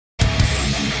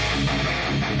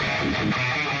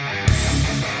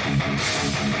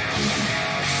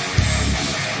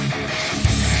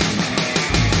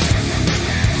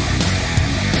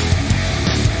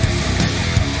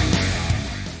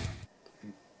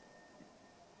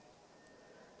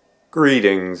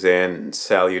Greetings and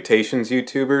salutations,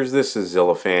 YouTubers. This is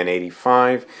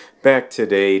Zillafan85, back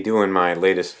today doing my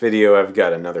latest video. I've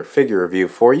got another figure review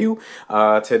for you.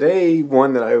 Today,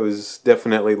 one that I was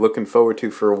definitely looking forward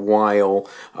to for a while.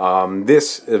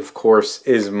 This, of course,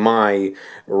 is my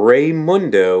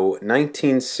Raymundo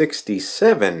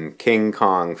 1967 King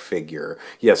Kong figure.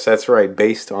 Yes, that's right,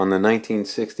 based on the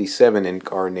 1967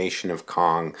 incarnation of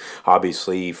Kong,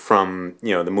 obviously from,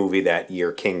 the movie that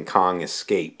year, King Kong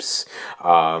Escapes.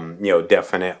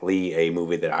 Definitely a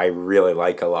movie that I really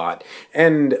like a lot,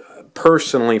 and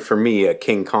personally for me a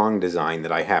King Kong design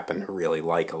that I happen to really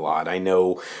like a lot. I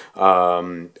know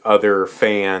other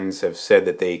fans have said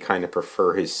that they kind of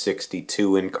prefer his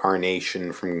 62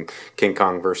 incarnation from King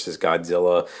Kong vs.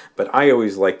 Godzilla, but I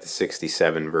always like the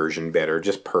 67 version better,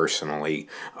 just personally.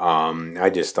 I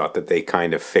just thought that they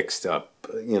kind of fixed up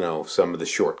some of the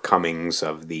shortcomings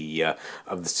of the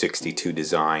 62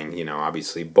 design.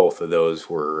 Obviously both of those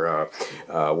were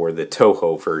the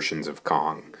Toho versions of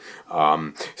Kong.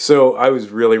 So I was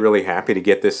really happy to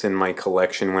get this in my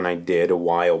collection when I did a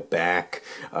while back.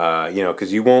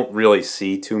 Because you won't really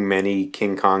see too many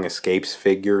King Kong Escapes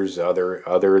figures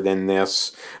other than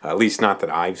this, at least not that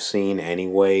I've seen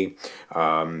anyway.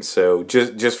 So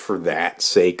just for that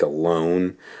sake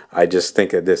alone, I just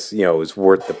think that this is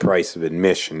worth the price of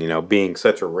admission, being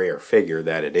such a rare figure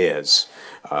that it is.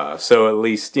 So at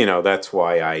least that's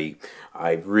why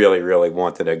I really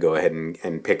wanted to go ahead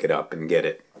and pick it up and get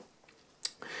it.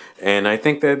 And I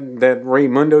think that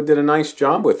Raymundo did a nice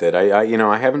job with it.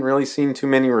 I haven't really seen too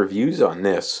many reviews on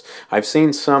this. I've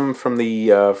seen some from the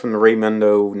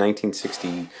Raymundo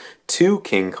 1962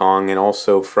 King Kong, and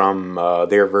also from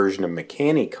their version of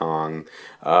Mechani Kong.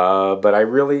 But I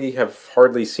really have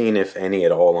hardly seen, if any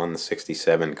at all, on the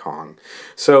 67 Kong.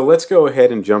 So let's go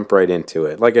ahead and jump right into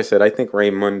it. Like I said, I think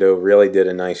Raymundo really did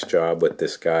a nice job with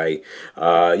this guy.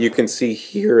 You can see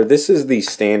here, this is the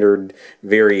standard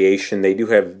variation. They do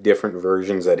have different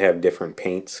versions that have different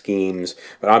paint schemes,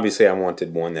 but obviously I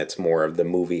wanted one that's more of the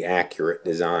movie accurate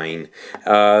design.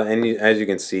 And as you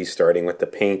can see, starting with the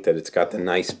paint, that it's got the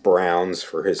nice browns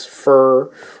for his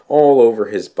fur all over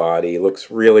his body. It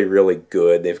looks really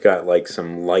good. They've got like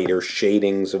some lighter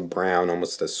shadings of brown,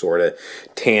 almost a sort of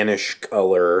tannish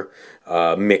color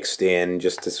mixed in,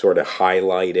 just to sort of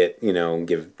highlight it,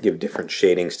 give different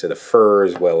shadings to the fur,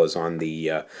 as well as on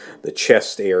the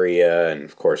chest area, and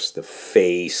of course the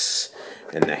face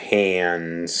and the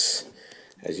hands,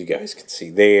 as you guys can see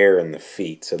there, and the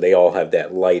feet. So they all have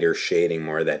that lighter shading,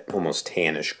 more of that almost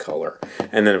tannish color.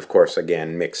 And then of course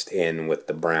again mixed in with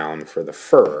the brown for the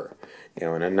fur.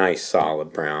 And a nice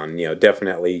solid brown,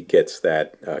 definitely gets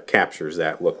that, captures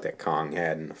that look that Kong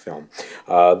had in the film.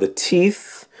 The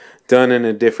teeth, done in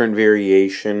a different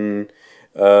variation.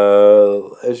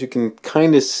 As you can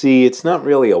kind of see, it's not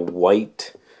really a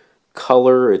white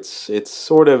color. It's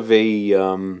sort of a,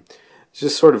 it's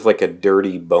just sort of like a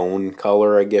dirty bone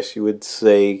color, I guess you would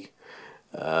say.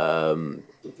 I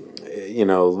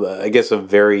guess a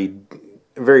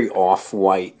very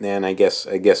off-white, then I guess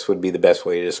would be the best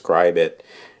way to describe it.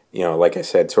 Like I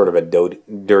said, sort of a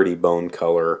dirty bone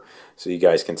color. So you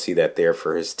guys can see that there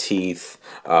for his teeth,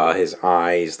 his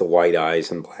eyes, the white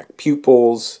eyes and black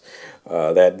pupils.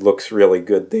 That looks really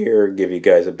good there. Give you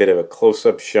guys a bit of a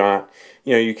close-up shot.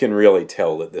 You can really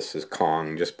tell that this is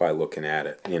Kong just by looking at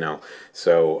it,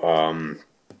 So,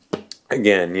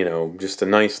 again, just a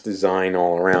nice design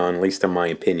all around, at least in my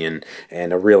opinion,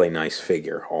 and a really nice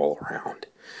figure all around.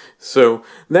 So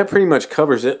that pretty much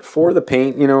covers it for the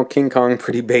paint. King Kong,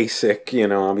 pretty basic,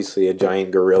 obviously a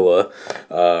giant gorilla,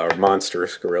 or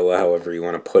monstrous gorilla, however you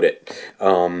want to put it.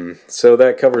 So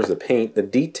that covers the paint. The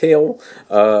detail,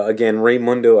 again,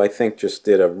 Raymundo, I think, just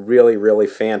did a really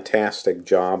fantastic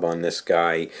job on this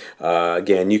guy.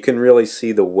 Again, you can really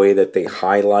see the way that they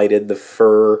highlighted the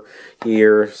fur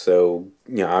here. So,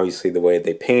 obviously the way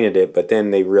they painted it, but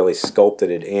then they really sculpted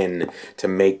it in to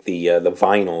make the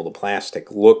vinyl, the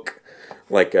plastic, look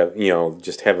like a,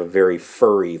 just have a very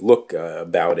furry look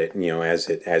about it, as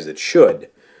it should.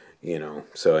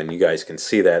 So, and you guys can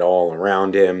see that all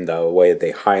around him, the way that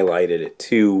they highlighted it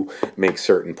too, makes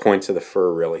certain points of the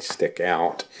fur really stick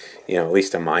out, at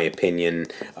least in my opinion.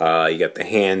 You got the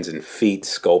hands and feet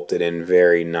sculpted in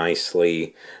very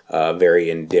nicely, very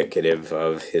indicative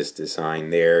of his design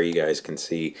there. You guys can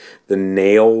see the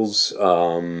nails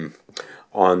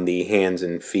on the hands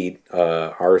and feet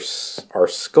are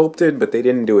sculpted, but they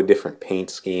didn't do a different paint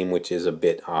scheme, which is a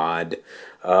bit odd.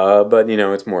 But, you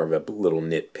know, it's more of a little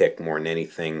nitpick more than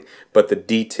anything. But the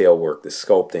detail work, the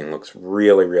sculpting, looks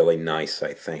really, really nice,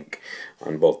 I think,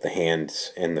 on both the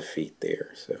hands and the feet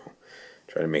there. So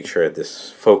try to make sure that this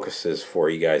focuses for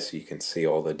you guys so you can see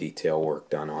all the detail work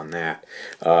done on that.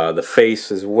 The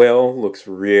face as well looks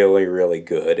really, really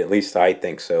good. At least I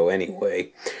think so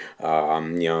anyway. You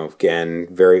know, again,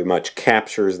 very much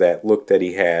captures that look that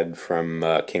he had from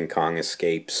King Kong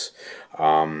Escapes.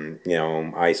 You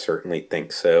know, I certainly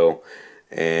think so.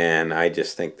 And I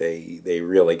just think they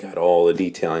really got all the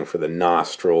detailing for the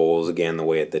nostrils, again, the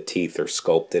way the teeth are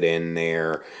sculpted in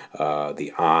there,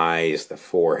 the eyes, the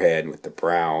forehead with the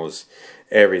brows.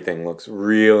 Everything looks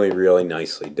really, really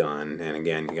nicely done. And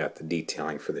again, you got the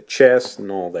detailing for the chest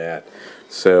and all that.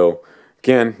 So,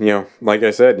 again, you know, like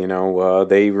I said, you know,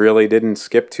 they really didn't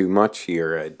skip too much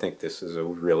here. I think this is a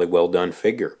really well done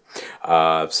figure.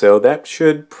 So that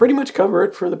should pretty much cover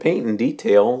it for the paint and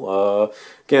detail.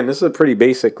 Again, this is a pretty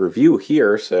basic review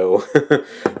here, so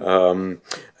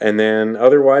and then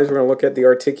otherwise we're going to look at the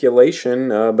articulation,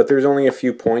 but there's only a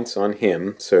few points on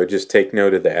him, so just take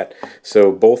note of that.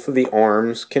 So both of the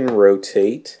arms can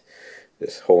rotate.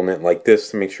 Just holding it like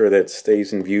this to make sure that it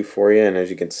stays in view for you, and as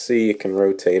you can see, it can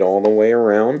rotate all the way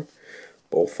around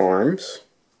both arms.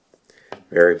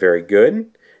 Very, very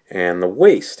good. And the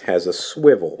waist has a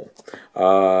swivel.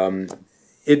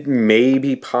 It may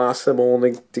be possible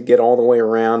to get all the way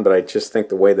around, but I just think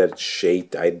the way that it's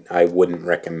shaped, I wouldn't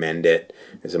recommend it,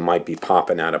 as it might be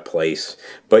popping out of place.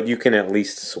 But you can at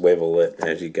least swivel it,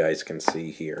 as you guys can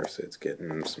see here. So it's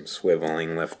getting some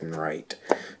swiveling left and right.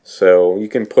 So you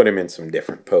can put him in some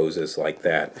different poses like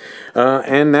that.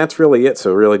 And that's really it.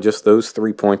 So really just those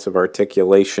 3 points of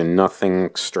articulation, nothing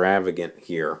extravagant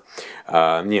here.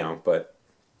 You know, but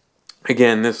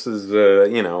again, this is,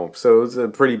 you know, so it's a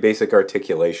pretty basic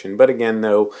articulation. But again,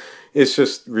 though, it's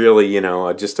just really, you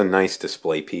know, just a nice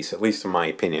display piece, at least in my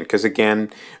opinion. Because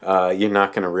again, you're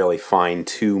not going to really find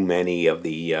too many of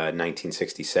the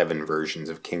 1967 versions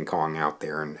of King Kong out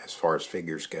there, and as far as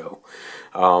figures go.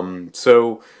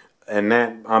 And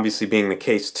that obviously being the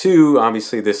case too,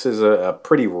 obviously this is a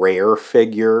pretty rare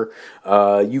figure.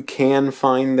 You can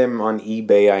find them on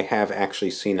eBay. I have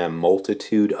actually seen a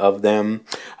multitude of them.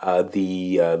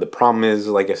 The problem is,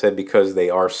 like I said, because they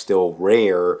are still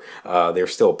rare, they're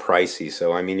still pricey.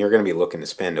 So I mean, you're going to be looking to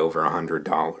spend over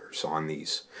 $100 on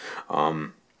these.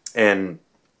 And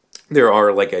there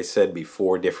are, like I said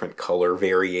before, different color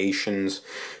variations,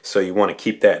 so you want to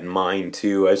keep that in mind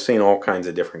too. I've seen all kinds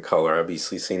of different color. I've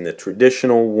obviously seen the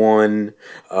traditional one.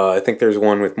 I think there's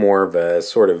one with more of a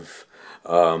sort of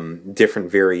different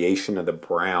variation of the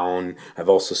brown. I've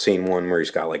also seen one where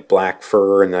he's got like black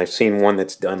fur, and I've seen one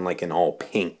that's done like an all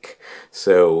pink.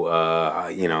 So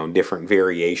you know, different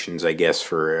variations, I guess,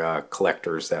 for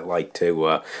collectors that like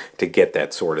to get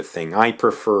that sort of thing. I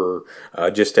prefer,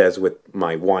 just as with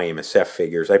my YMSF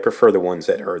figures, I prefer the ones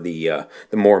that are the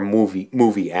more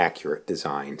movie accurate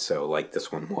design. So like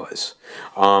this one was.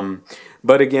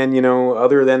 But again, you know,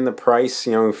 other than the price,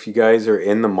 you know, if you guys are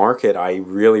in the market, I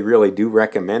really, really do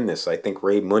recommend this. I think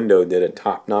Raymundo did a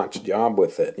top-notch job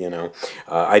with it, you know.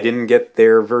 I didn't get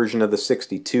their version of the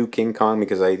 62 King Kong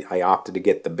because I opted to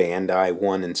get the Bandai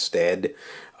one instead.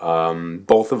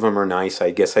 Both of them are nice.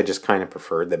 I guess I just kind of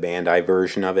preferred the Bandai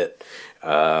version of it.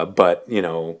 But, you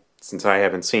know, since I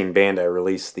haven't seen Bandai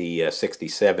release the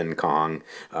 67 Kong,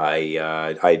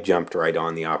 I jumped right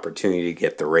on the opportunity to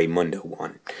get the Raymundo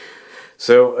one.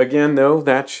 So again, though,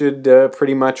 that should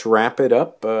pretty much wrap it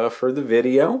up for the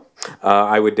video.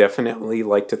 I would definitely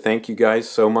like to thank you guys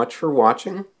so much for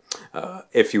watching.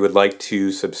 If you would like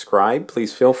to subscribe,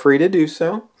 please feel free to do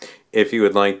so. If you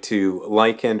would like to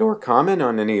like and or comment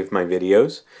on any of my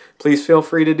videos, please feel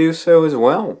free to do so as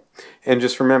well. And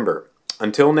just remember,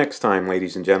 until next time,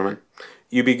 ladies and gentlemen,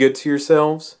 you be good to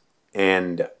yourselves,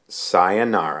 and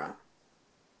sayonara.